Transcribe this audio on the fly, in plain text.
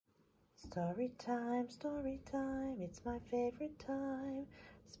Story time, it's my favorite time,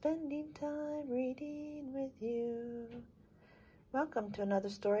 spending time reading with you. Welcome to another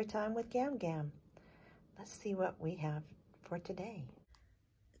story time with Gam Gam. Let's see what we have for today.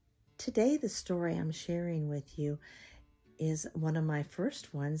 Today, the story I'm sharing with you is one of my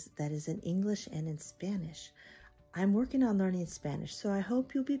first ones that is in English and in Spanish. I'm working on learning Spanish, so I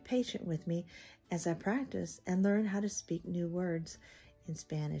hope you'll be patient with me as I practice and learn how to speak new words in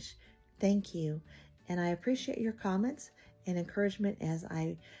Spanish. Thank you, and I appreciate your comments and encouragement as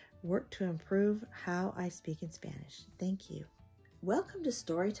I work to improve how I speak in Spanish. Thank you. Welcome to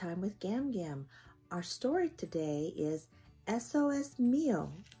Storytime with Gam Gam. Our story today is Eso es mío,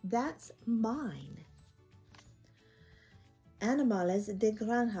 that's mine. Animales de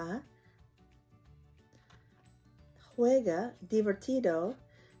granja, juega divertido,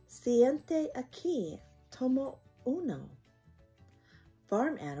 siente aquí, tomo uno.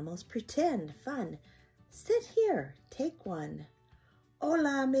 Farm animals pretend fun. Sit here, take one.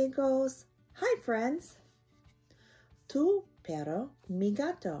 Hola, amigos. Hi, friends. Tu perro, mi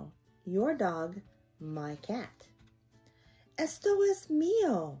gato. Your dog, my cat. Esto es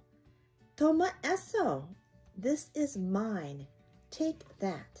mío. Toma eso. This is mine. Take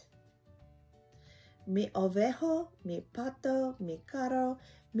that. Mi ovejo, mi pato, mi carro,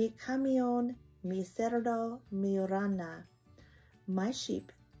 mi camión, mi cerdo, mi rana. My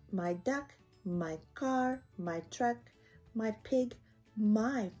sheep, my duck, my car, my truck, my pig,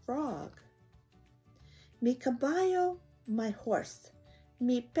 my frog. Mi caballo, my horse.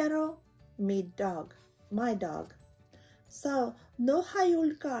 Mi perro, mi dog, my dog. So, no hay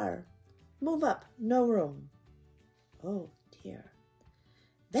lugar. Move up, no room. Oh dear.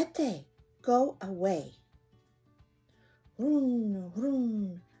 Vete, go away. Vroom,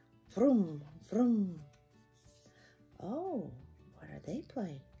 vroom, vroom, vroom. Oh. What are they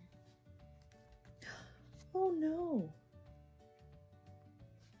playing? Oh no.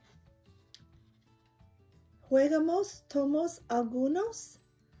 Juegamos tomos algunos?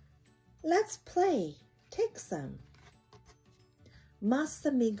 Let's play. Take some. Más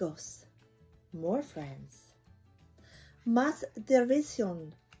amigos. More friends. Más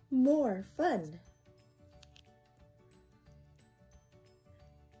diversión. More fun.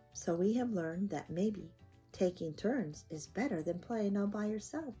 So we have learned that maybe taking turns is better than playing all by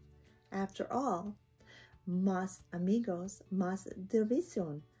yourself. After all, más amigos, más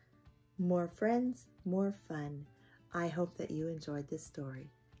diversión. More friends, more fun. I hope that you enjoyed this story.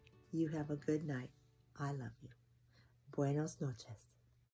 You have a good night. I love you. Buenas noches.